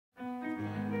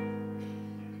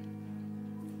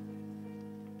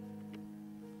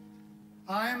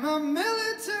I'm a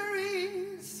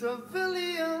military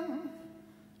civilian,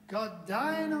 got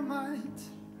dynamite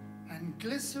and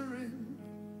glycerin.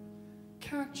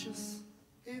 Catch us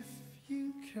if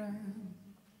you can.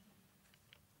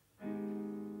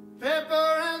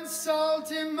 Pepper and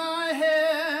salt in my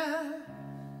hair,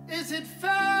 is it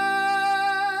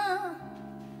fair?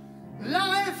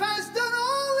 Life has done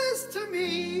all this to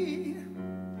me,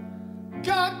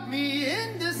 got me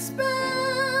in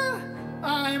despair.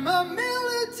 I'm a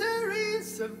military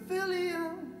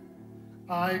civilian,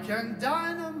 I can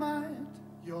dynamite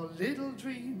your little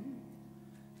dream.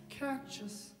 Catch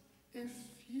us if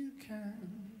you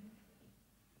can.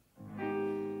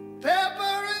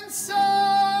 Pepper and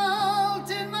salt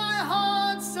in my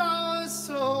heart, sour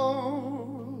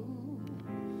soul.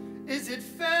 Is it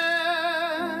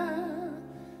fair?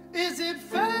 Is it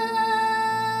fair?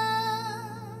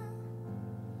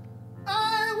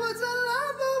 I was a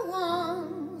lover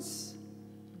once,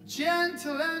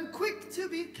 gentle and quick to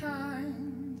be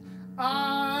kind.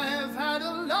 I've had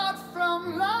a lot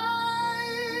from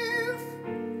life,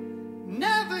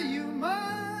 never you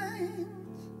mind.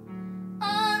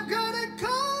 I've got a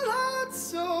cold hard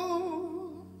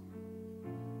soul,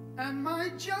 and my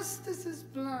justice is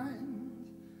blind.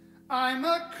 I'm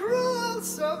a cruel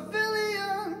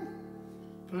civilian,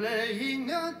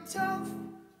 playing a tough,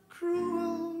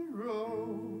 cruel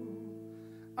role.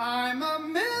 I'm a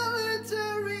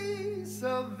military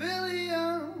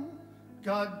civilian,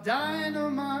 got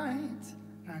dynamite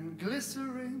and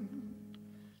glycerin.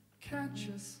 Catch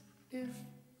us if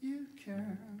you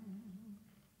can.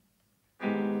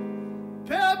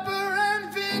 Pepper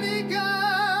and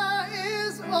vinegar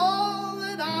is all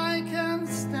that I can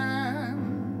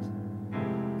stand.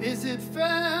 Is it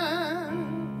fair?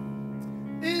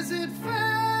 Is it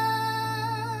fair?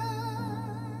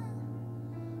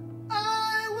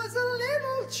 I was a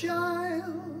little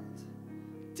child,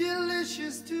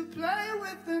 delicious to play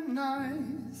with and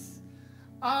nice.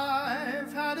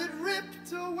 I've had it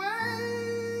ripped away,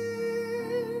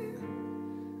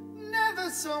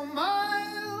 never so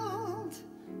mild.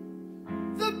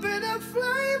 The bitter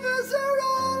flavors are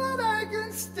all that I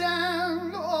can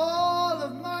stand. All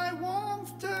of my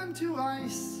warmth turned to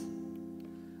ice.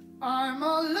 I'm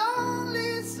a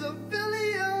lonely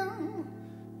civilian,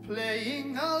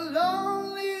 playing a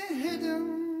lonely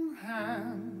hidden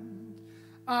hand.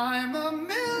 I'm a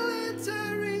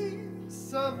military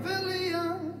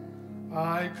civilian,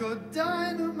 I could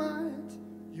dynamite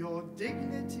your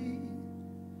dignity.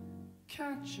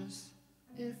 Catch us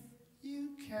if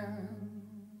you can.